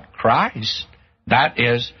without Christ. That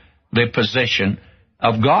is the position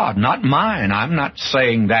of God, not mine. I'm not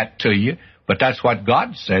saying that to you, but that's what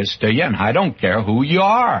God says to you, and I don't care who you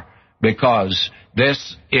are. because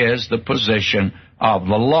this is the position of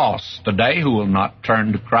the lost today who will not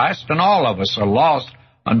turn to Christ, and all of us are lost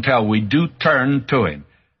until we do turn to Him.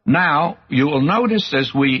 Now, you will notice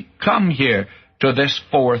as we come here to this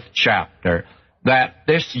 4th chapter that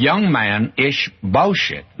this young man,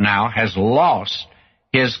 Ishbosheth, now has lost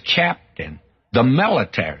his captain, the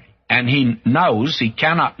military, and he knows he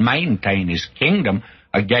cannot maintain his kingdom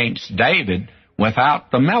against David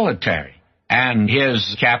without the military. And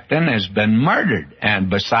his captain has been murdered, and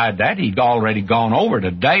beside that, he'd already gone over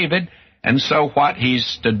to David, and so what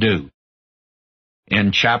he's to do.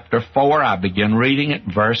 In chapter 4, I begin reading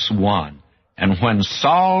at verse 1. And when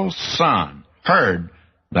Saul's son heard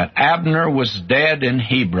that Abner was dead in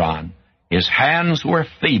Hebron, his hands were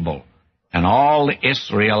feeble, and all the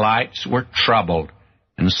Israelites were troubled.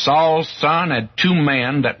 And Saul's son had 2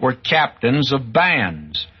 men that were captains of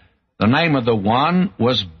bands. The name of the one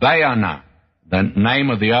was Baanah. The name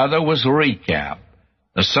of the other was Rechab.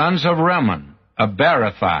 The sons of Rimmon, a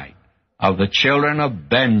Beerothite, of the children of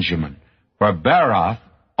Benjamin. For Beeroth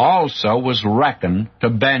also was reckoned to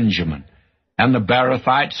Benjamin. And the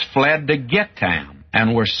Beerothites fled to Gittam,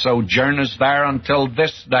 and were sojourners there until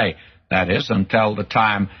this day. That is, until the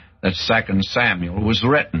time that 2 Samuel was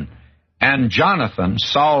written. And Jonathan,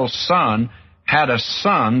 Saul's son, had a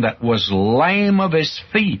son that was lame of his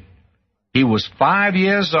feet. He was 5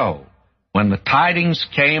 years old. When the tidings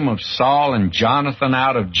came of Saul and Jonathan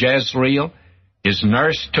out of Jezreel, his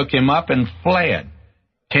nurse took him up and fled.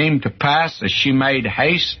 Came to pass, as she made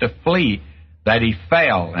haste to flee, that he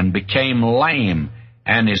fell and became lame,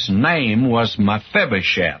 and his name was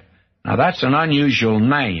Mephibosheth. Now, that's an unusual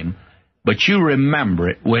name, but you remember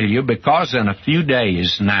it, will you? Because in a few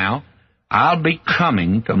days now, I'll be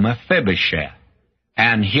coming to Mephibosheth.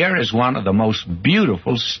 And here is one of the most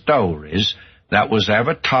beautiful stories that was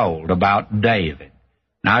ever told about David.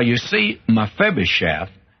 Now, you see, Mephibosheth,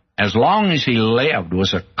 as long as he lived,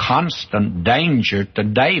 was a constant danger to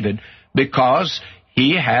David because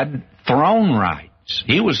he had throne rights.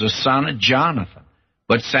 He was a son of Jonathan.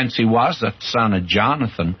 But since he was a son of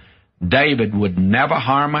Jonathan, David would never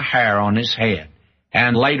harm a hair on his head.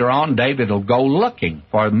 And later on, David will go looking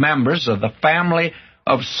for members of the family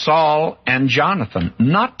of Saul and Jonathan,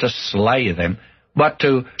 not to slay them, but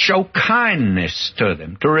to show kindness to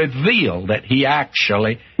them, to reveal that he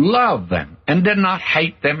actually loved them and did not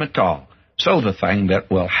hate them at all. So the thing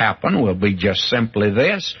that will happen will be just simply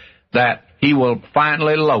this, that he will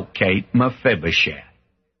finally locate Mephibosheth.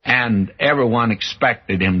 And everyone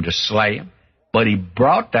expected him to slay him, but he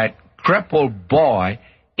brought that crippled boy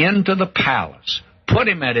into the palace, put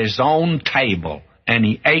him at his own table, and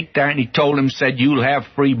he ate there, and he told him, said, you'll have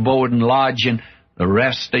free board and lodging the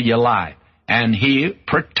rest of your life. And he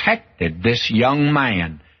protected this young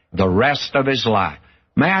man the rest of his life.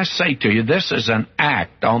 May I say to you, this is an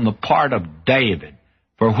act on the part of David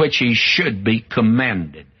for which he should be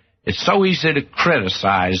commended. It's so easy to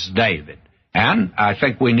criticize David. And I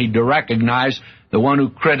think we need to recognize the one who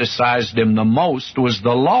criticized him the most was the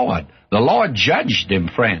Lord. The Lord judged him,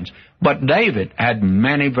 friends. But David had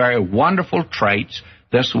many very wonderful traits.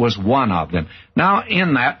 This was one of them. Now,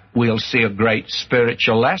 in that, we'll see a great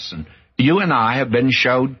spiritual lesson. You and I have been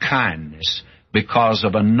showed kindness because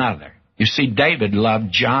of another. You see, David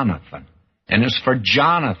loved Jonathan, and it's for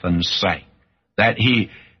Jonathan's sake that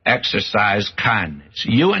he exercised kindness.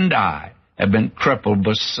 You and I have been crippled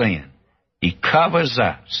with sin. He covers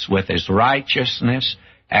us with his righteousness,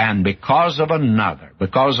 and because of another,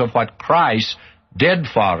 because of what Christ did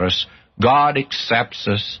for us, God accepts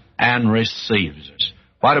us and receives us.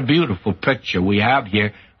 What a beautiful picture we have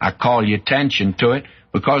here. I call your attention to it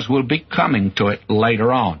because we'll be coming to it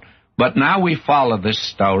later on. But now we follow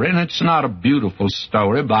this story, and it's not a beautiful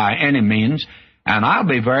story by any means, and I'll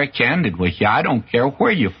be very candid with you. I don't care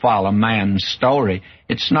where you follow man's story.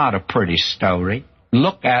 It's not a pretty story.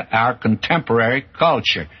 Look at our contemporary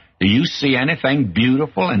culture. Do you see anything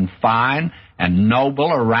beautiful and fine and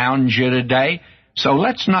noble around you today? So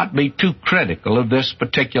let's not be too critical of this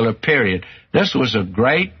particular period. This was a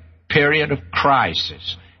great period of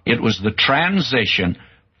crisis. It was the transition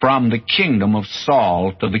from the kingdom of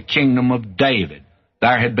Saul to the kingdom of David.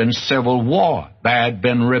 There had been civil war. There had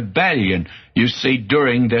been rebellion, you see,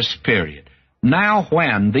 during this period. Now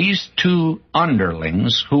when these 2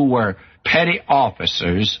 underlings who were petty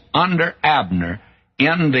officers under Abner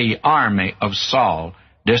in the army of Saul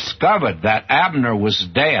discovered that Abner was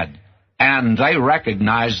dead, and they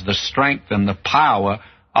recognized the strength and the power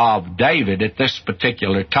of David at this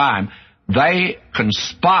particular time, they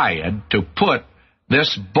conspired to put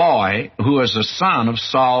this boy, who is a son of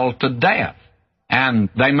Saul, to death. And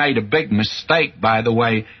they made a big mistake, by the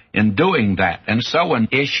way, in doing that. And so when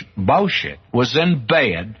Ishbosheth was in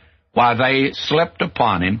bed, why, they slipped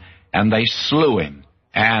upon him and they slew him.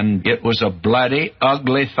 And it was a bloody,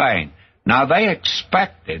 ugly thing. Now, they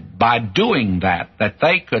expected by doing that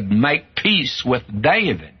they could make peace with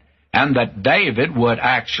David, and that David would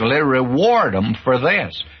actually reward them for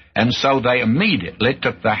this. And so they immediately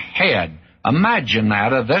took the head, imagine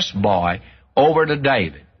that, of this boy over to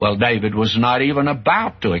David. Well, David was not even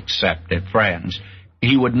about to accept it, friends.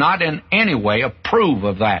 He would not in any way approve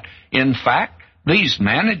of that. In fact, these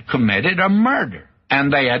men had committed a murder,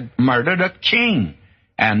 and they had murdered a king,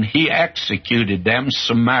 and he executed them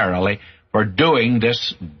summarily for doing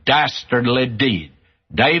this dastardly deed.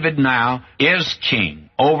 David now is king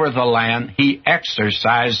over the land. He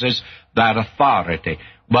exercises that authority.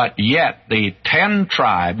 But yet the 10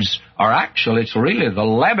 tribes, or actually it's really the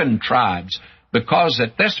 11 tribes, because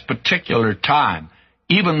at this particular time,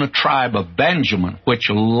 even the tribe of Benjamin, which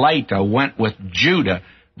later went with Judah,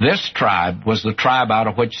 this tribe was the tribe out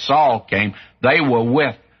of which Saul came. They were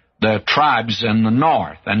with the tribes in the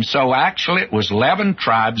north. And so actually it was 11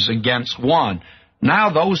 tribes against 1.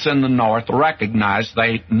 Now those in the north recognize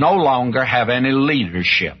they no longer have any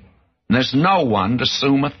leadership. And there's no one to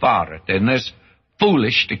assume authority. And it's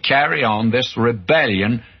foolish to carry on this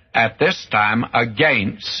rebellion at this time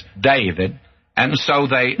against David. And so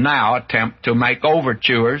they now attempt to make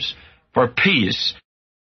overtures for peace.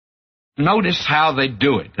 Notice how they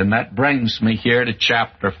do it. And that brings me here to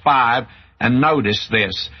chapter 5. And notice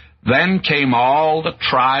this. Then came all the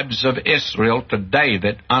tribes of Israel to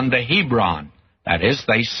David unto Hebron. That is,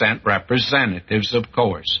 they sent representatives, of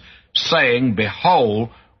course, saying, Behold,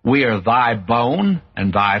 we are thy bone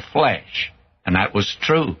and thy flesh. And that was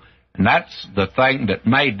true. And that's the thing that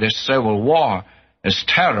made this civil war as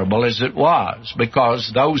terrible as it was,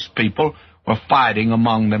 because those people were fighting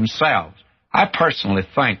among themselves. I personally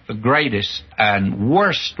think the greatest and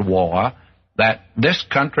worst war that this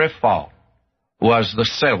country fought was the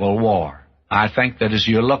Civil War. I think that as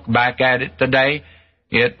you look back at it today,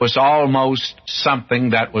 it was almost something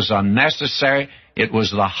that was unnecessary. It was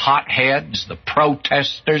the hotheads, the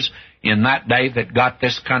protesters in that day that got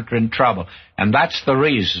this country in trouble. And that's the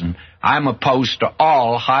reason I'm opposed to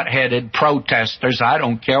all hot-headed protesters. I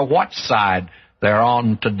don't care what side they're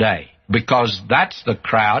on today, because that's the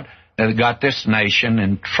crowd that got this nation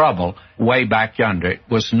in trouble way back yonder. It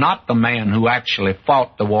was not the man who actually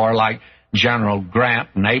fought the war like General Grant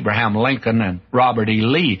and Abraham Lincoln and Robert E.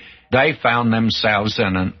 Lee. They found themselves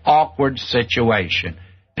in an awkward situation.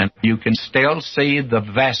 And you can still see the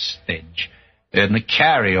vestige in the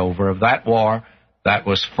carryover of that war that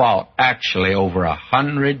was fought actually over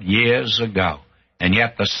 100 years ago. And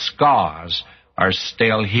yet the scars are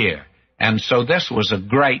still here. And so this was a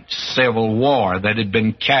great civil war that had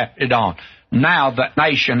been carried on. Now the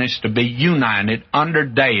nation is to be united under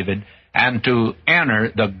David and to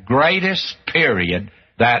enter the greatest period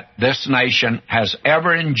that this nation has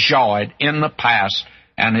ever enjoyed in the past,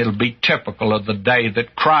 and it'll be typical of the day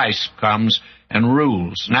that Christ comes and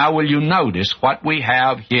rules. Now will you notice what we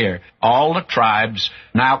have here? All the tribes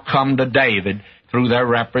now come to David through their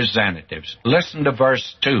representatives. Listen to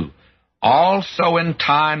verse 2. Also in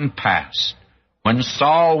time past, when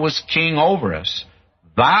Saul was king over us,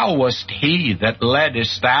 thou wast he that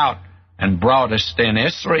leddest out and broughtest in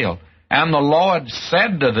Israel. And the Lord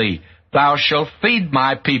said to thee, Thou shalt feed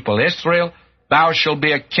my people Israel, thou shalt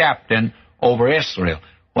be a captain over Israel.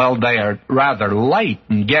 Well, they are rather late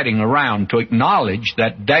in getting around to acknowledge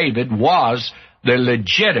that David was the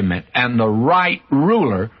legitimate and the right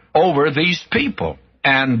ruler over these people.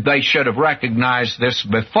 And they should have recognized this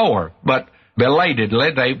before, but belatedly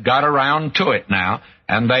they've got around to it now,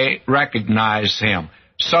 and they recognize him.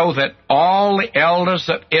 So that all the elders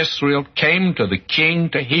of Israel came to the king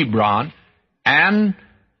to Hebron, and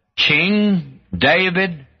King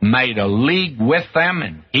David made a league with them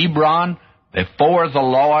in Hebron before the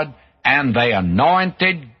Lord, and they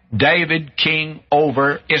anointed David king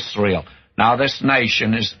over Israel. Now this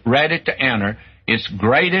nation is ready to enter its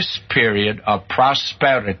greatest period of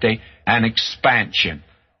prosperity and expansion.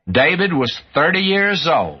 David was 30 years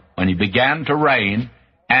old when he began to reign,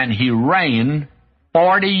 and he reigned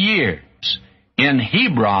 40 years. In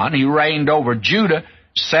Hebron, he reigned over Judah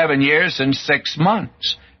 7 years and 6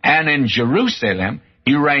 months. And in Jerusalem,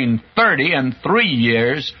 he reigned 30 and 3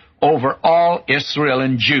 years over all Israel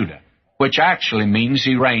and Judah, which actually means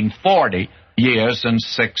he reigned 40 years and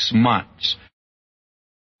 6 months.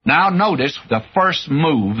 Now notice the first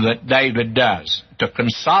move that David does. To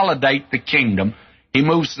consolidate the kingdom, he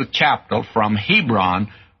moves the capital from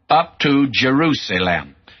Hebron up to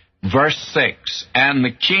Jerusalem. Verse 6, And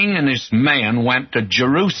the king and his men went to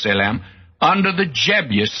Jerusalem unto the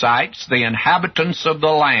Jebusites, the inhabitants of the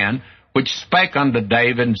land, which spake unto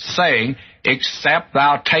David, saying, Except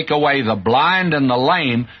thou take away the blind and the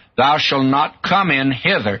lame, thou shalt not come in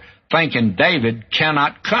hither, thinking David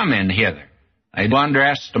cannot come in hither. They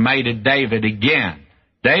underestimated David again.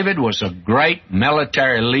 David was a great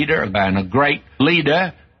military leader and a great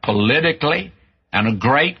leader politically and a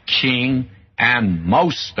great king, and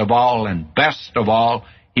most of all and best of all,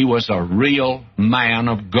 he was a real man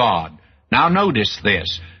of God. Now notice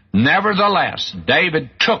this. Nevertheless,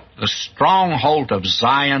 David took the stronghold of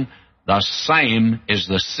Zion, the same is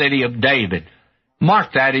the city of David.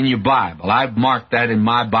 Mark that in your Bible. I've marked that in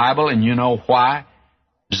my Bible, and you know why?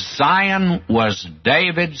 Zion was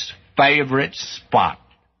David's favorite spot.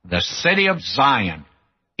 The city of Zion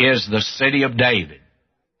is the city of David.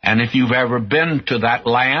 And if you've ever been to that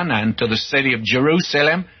land and to the city of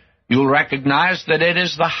Jerusalem, you'll recognize that it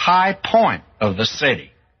is the high point of the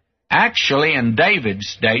city. Actually, in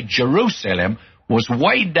David's day, Jerusalem was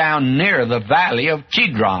way down near the valley of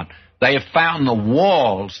Kidron. They have found the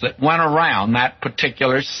walls that went around that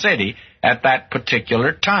particular city at that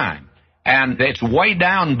particular time. And it's way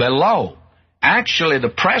down below. Actually, the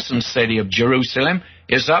present city of Jerusalem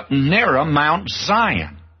is up nearer Mount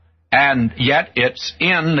Zion. And yet it's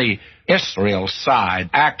in the Israel side,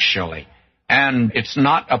 actually. And it's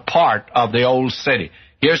not a part of the old city.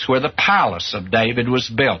 Here's where the palace of David was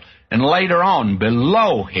built. And later on,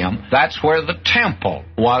 below him, that's where the temple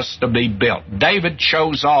was to be built. David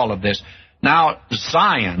chose all of this. Now,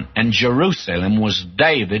 Zion and Jerusalem was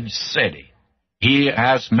David's city. He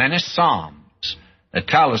has many psalms that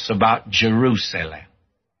tell us about Jerusalem.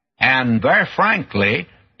 And very frankly,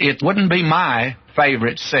 it wouldn't be my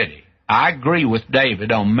favorite city. I agree with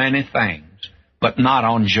David on many things, but not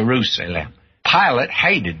on Jerusalem. Pilate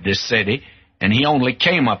hated this city, and he only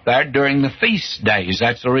came up there during the feast days.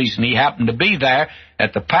 That's the reason he happened to be there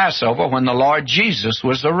at the Passover when the Lord Jesus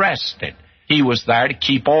was arrested. He was there to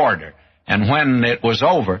keep order. And when it was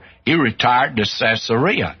over, he retired to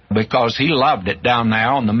Caesarea because he loved it down there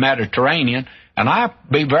on the Mediterranean. And I'll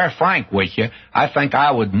be very frank with you, I think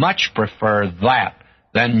I would much prefer that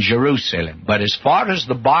than Jerusalem. But as far as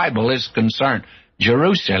the Bible is concerned,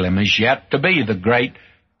 Jerusalem is yet to be the great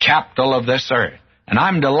capital of this earth. And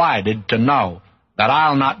I'm delighted to know that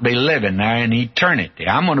I'll not be living there in eternity.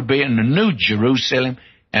 I'm going to be in the New Jerusalem,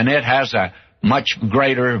 and it has a much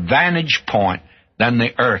greater vantage point than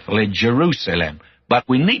the earthly Jerusalem. But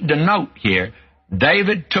we need to note here,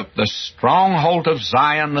 David took the stronghold of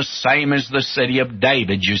Zion, the same as the city of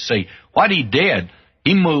David, you see. What he did,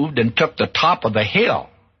 he moved and took the top of the hill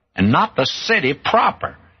and not the city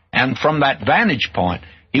proper. And from that vantage point,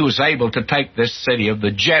 he was able to take this city of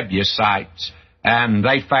the Jebusites, and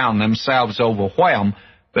they found themselves overwhelmed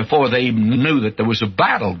before they even knew that there was a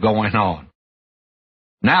battle going on.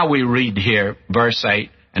 Now we read here, verse 8,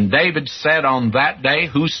 And David said on that day,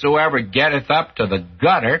 Whosoever getteth up to the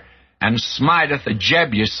gutter and smiteth the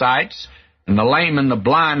Jebusites, and the lame and the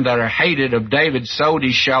blind that are hated of David, so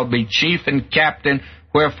he shall be chief and captain.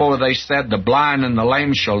 Wherefore they said, The blind and the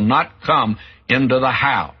lame shall not come into the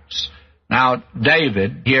house. Now,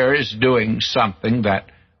 David here is doing something that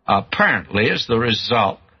apparently is the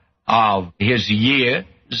result of his years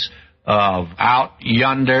of out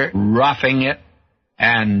yonder roughing it.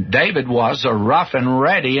 And David was a rough and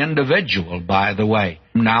ready individual, by the way.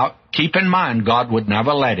 Now, keep in mind, God would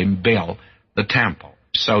never let him build the temple.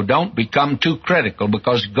 So don't become too critical,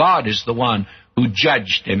 because God is the one who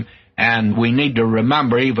judged him. And we need to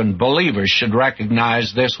remember, even believers should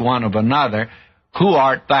recognize this one of another. Who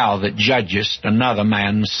art thou that judgest another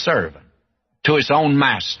man's servant? To his own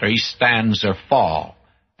master he stands or fall.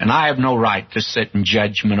 And I have no right to sit in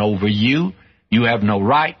judgment over you. You have no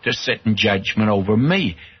right to sit in judgment over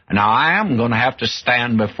me. Now, I am going to have to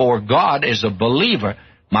stand before God as a believer.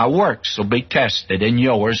 My works will be tested, and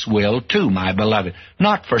yours will too, my beloved.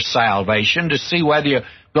 Not for salvation, to see whether you're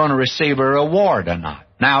going to receive a reward or not.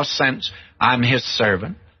 Now, since I'm his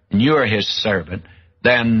servant, and you're his servant,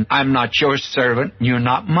 then I'm not your servant, and you're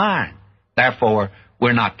not mine. Therefore,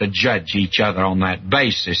 we're not to judge each other on that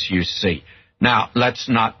basis, you see. Now, let's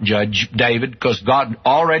not judge David, because God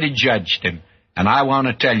already judged him. And I want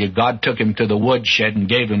to tell you, God took him to the woodshed and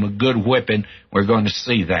gave him a good whipping. We're going to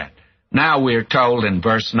see that. Now we're told in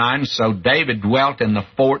verse 9, So David dwelt in the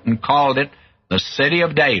fort and called it the city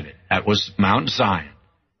of David. That was Mount Zion.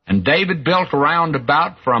 And David built round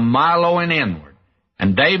about from Milo and inward.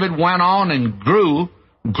 And David went on and grew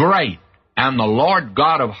great, and the Lord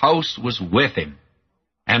God of hosts was with him.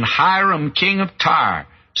 And Hiram king of Tyre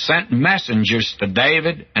sent messengers to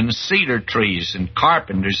David, and cedar trees, and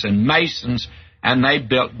carpenters, and masons, and they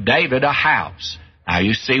built David a house. Now,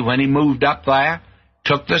 you see, when he moved up there,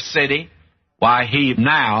 took the city, why, he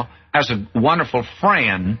now has a wonderful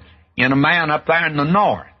friend in a man up there in the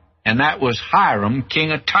north, and that was Hiram,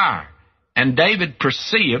 king of Tyre. And David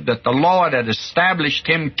perceived that the Lord had established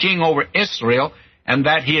him king over Israel, and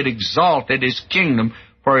that he had exalted his kingdom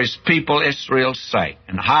for his people Israel's sake.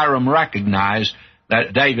 And Hiram recognized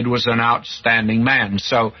that David was an outstanding man,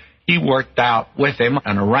 so he worked out with him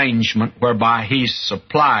an arrangement whereby he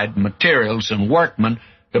supplied materials and workmen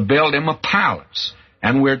to build him a palace.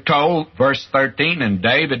 And we're told, verse 13, and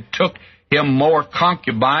David took him more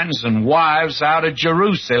concubines and wives out of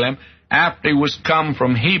Jerusalem after he was come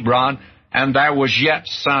from Hebron, and there was yet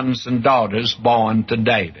sons and daughters born to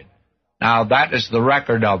David. Now, that is the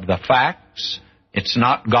record of the facts. It's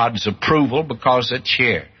not God's approval because it's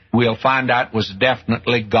here. We'll find out it was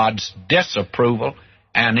definitely God's disapproval,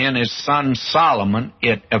 and in his son Solomon,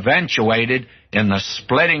 it eventuated in the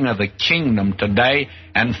splitting of the kingdom today,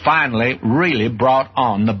 and finally really brought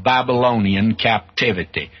on the Babylonian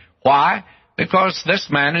captivity. Why? Because this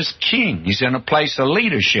man is king. He's in a place of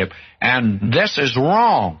leadership, and this is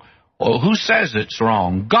wrong. Well, who says it's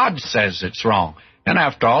wrong? God says it's wrong. And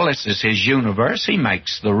after all, this is his universe. He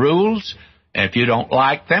makes the rules. If you don't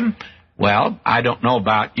like them, well, I don't know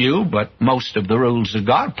about you, but most of the rules of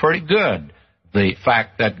God are pretty good. The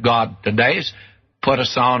fact that God today's put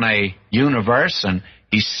us on a universe and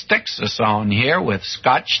he sticks us on here with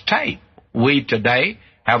Scotch tape. We today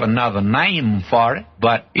have another name for it,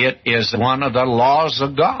 but it is one of the laws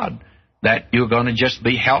of God that you're going to just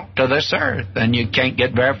be helped to this earth, and you can't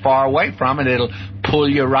get very far away from it. It'll pull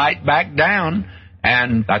you right back down,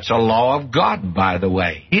 and that's a law of God, by the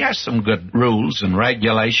way. He has some good rules and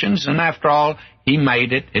regulations, and after all, he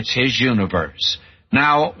made it. It's his universe.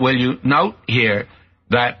 Now, will you note here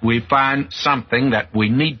that we find something that we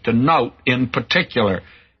need to note in particular,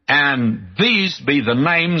 and these be the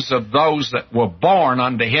names of those that were born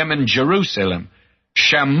unto him in Jerusalem,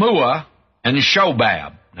 Shammua and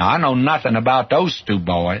Shobab. Now, I know nothing about those two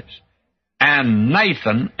boys, and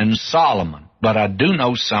Nathan and Solomon, but I do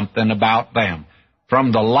know something about them.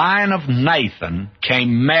 From the line of Nathan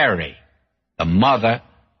came Mary, the mother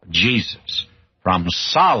of Jesus. From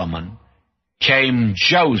Solomon came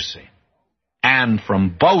Joseph, and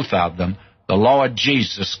from both of them, the Lord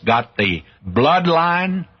Jesus got the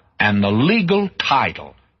bloodline and the legal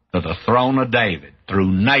title to the throne of David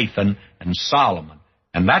through Nathan and Solomon.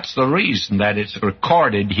 And that's the reason that it's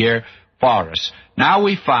recorded here for us. Now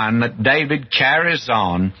we find that David carries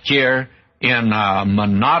on here in a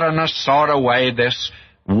monotonous sort of way this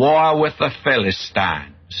war with the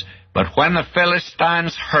Philistines. But when the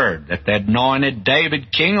Philistines heard that they'd anointed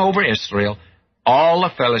David king over Israel, all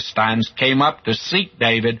the Philistines came up to seek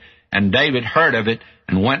David, and David heard of it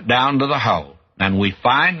and went down to the hold. And we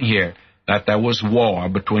find here that there was war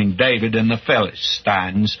between David and the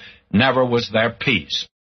Philistines. Never was there peace.